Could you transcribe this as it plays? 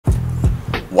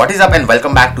What is up and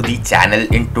welcome back to the channel.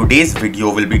 In today's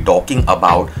video we'll be talking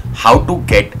about how to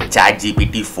get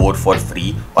ChatGPT 4 for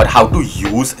free or how to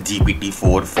use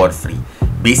GPT-4 for free.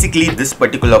 Basically this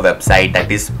particular website, that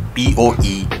is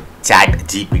POE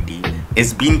Chatgpt,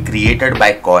 is being created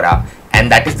by Quora,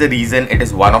 and that is the reason it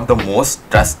is one of the most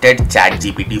trusted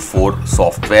ChatGPT 4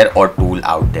 software or tool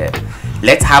out there.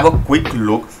 Let's have a quick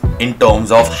look in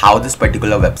terms of how this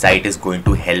particular website is going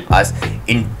to help us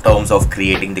in terms of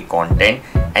creating the content.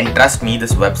 And trust me,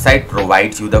 this website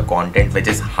provides you the content which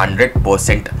is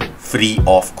 100% free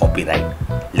of copyright.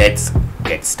 Let's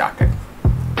get started.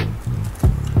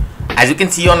 As you can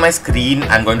see on my screen,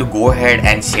 I'm going to go ahead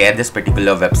and share this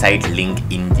particular website link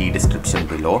in the description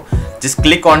below. Just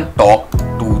click on talk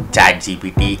to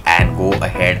ChatGPT and go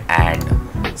ahead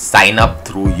and sign up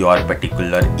through your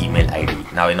particular email ID.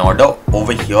 Now in order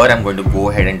over here, I'm going to go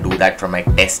ahead and do that from my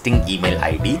testing email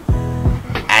ID.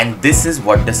 And this is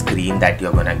what the screen that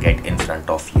you're gonna get in front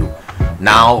of you.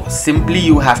 Now simply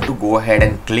you have to go ahead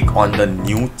and click on the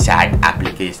new chat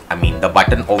application, the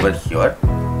button over here,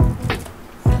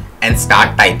 and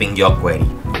start typing your query.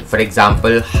 For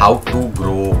example, how to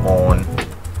grow on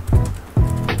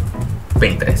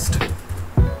Pinterest,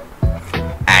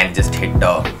 and just hit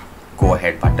the go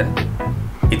ahead button.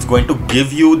 It's going to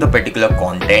give you the particular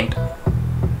content.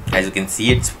 As you can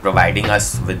see, it's providing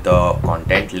us with the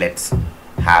content. Let's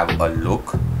have a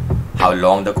look how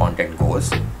long the content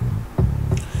goes.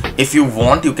 If you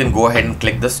want, you can go ahead and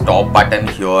click the stop button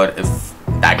here if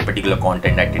that particular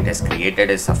content that it has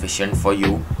created is sufficient for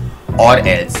you, or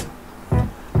else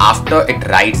after it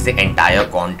writes the entire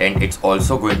content, it's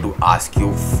also going to ask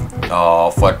you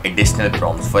for additional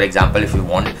prompts. For example, if you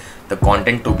want the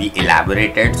content to be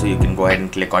elaborated, so you can go ahead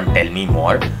and click on tell me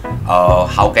more.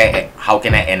 How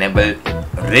can I enable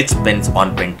rich pins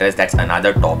on Pinterest? That's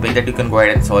another topic that you can go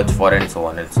ahead and search for, and so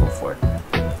on and so forth.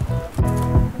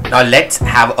 Now let's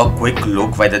have a quick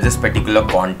look whether this particular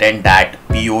content that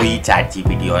POE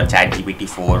Chatgpt or ChatGPT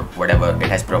 4, whatever it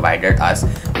has provided us,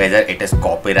 whether it is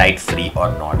copyright free or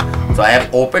not. So I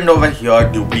have opened over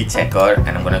here Dupli Checker,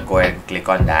 and I'm going to go ahead and click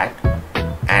on that,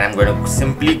 and I'm going to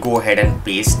simply go ahead and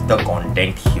paste the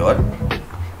content here.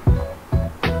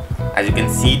 As you can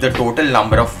see, the total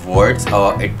number of words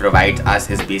it provides us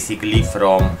is basically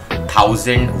from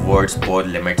 1000 words per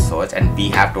limit search, and we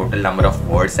have total number of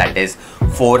words that is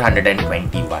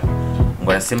 421. I'm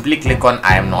going to simply click on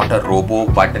I am not a robo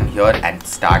button here and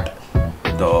start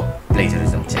the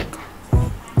plagiarism check.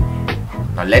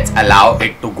 Now let's allow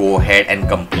it to go ahead and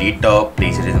complete the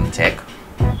plagiarism check.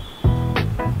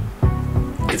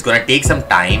 It's going to take some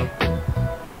time,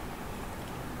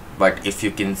 but if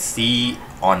you can see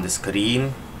on the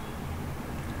screen,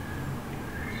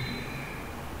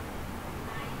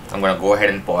 I'm going to go ahead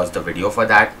and pause the video for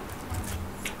that,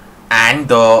 and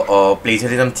the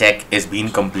plagiarism check is being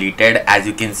completed. As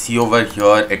you can see over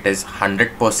here, it is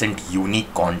 100%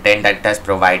 unique content that it has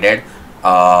provided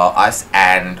us,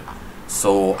 and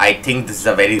so I think this is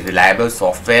a very reliable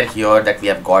software here that we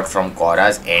have got from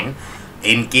Quora's end.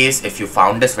 In case if you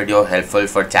found this video helpful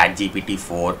for ChatGPT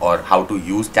 4 or how to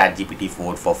use ChatGPT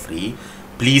 4 for free,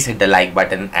 please hit the like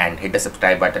button and hit the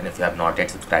subscribe button if you have not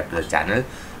yet subscribed to the channel.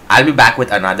 I'll be back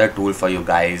with another tool for you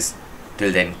guys.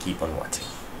 Till then, keep on watching.